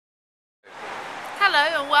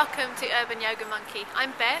Hello and welcome to Urban Yoga Monkey.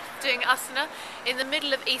 I'm Beth, doing asana in the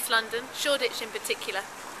middle of East London, Shoreditch in particular.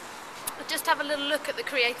 But just have a little look at the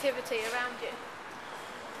creativity around you.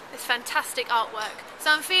 This fantastic artwork. So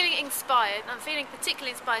I'm feeling inspired, I'm feeling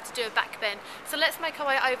particularly inspired to do a back bend. So let's make our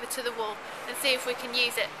way over to the wall and see if we can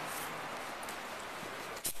use it.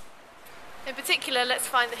 In particular, let's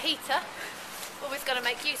find the heater. Always got to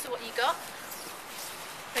make use of what you got,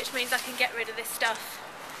 which means I can get rid of this stuff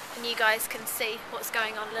and you guys can see what's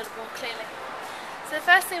going on a little more clearly. So the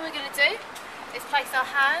first thing we're going to do is place our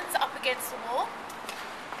hands up against the wall,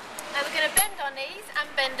 and we're going to bend our knees and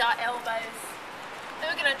bend our elbows.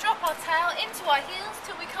 Then we're going to drop our tail into our heels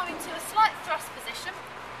till we come into a slight thrust position,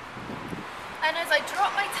 and as I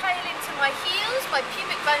drop my tail into my heels, my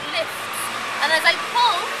pubic bone lifts, and as I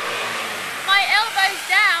pull my elbows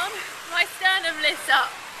down, my sternum lifts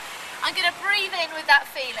up. I'm going to breathe in with that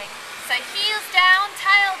feeling. So heels down,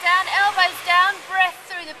 tail down, elbows down, breath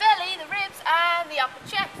through the belly, the ribs and the upper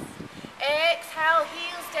chest. Exhale,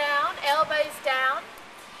 heels down, elbows down.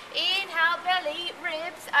 Inhale, belly,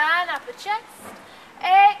 ribs and upper chest.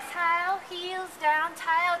 Exhale, heels down,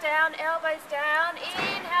 tail down, elbows down.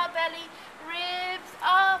 Inhale, belly, ribs,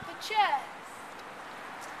 upper chest.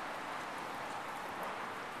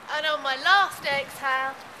 And on my last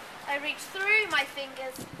exhale, I reach through my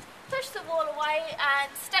fingers, push the wall away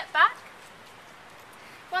and step back.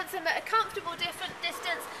 Once I'm at a comfortable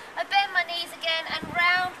distance, I bend my knees again and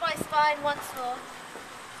round my spine once more.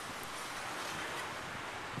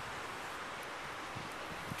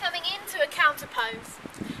 Coming into a counter pose.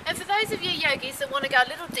 And for those of you yogis that want to go a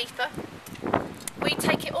little deeper, we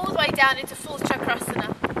take it all the way down into full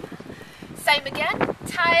chakrasana. Same again,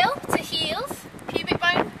 tail to heels, pubic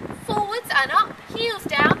bone forwards and up, heels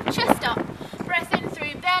down, chest up. Breath in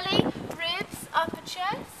through belly, ribs, upper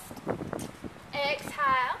chest.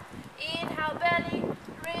 Exhale, inhale, belly,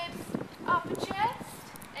 ribs, upper chest.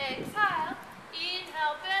 Exhale,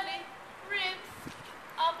 inhale, belly, ribs,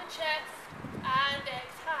 upper chest, and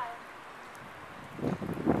exhale.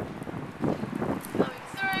 Coming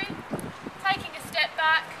through, taking a step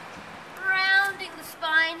back, rounding the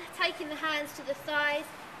spine, taking the hands to the thighs,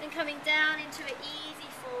 and coming down into an easy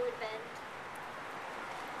forward bend.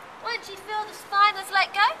 Once you feel the spine has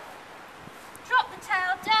let go, drop the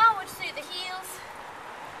tail downwards through the heels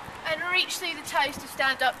and reach through the toes to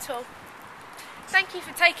stand up tall. Thank you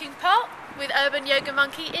for taking part with Urban Yoga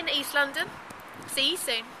Monkey in East London. See you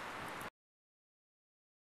soon.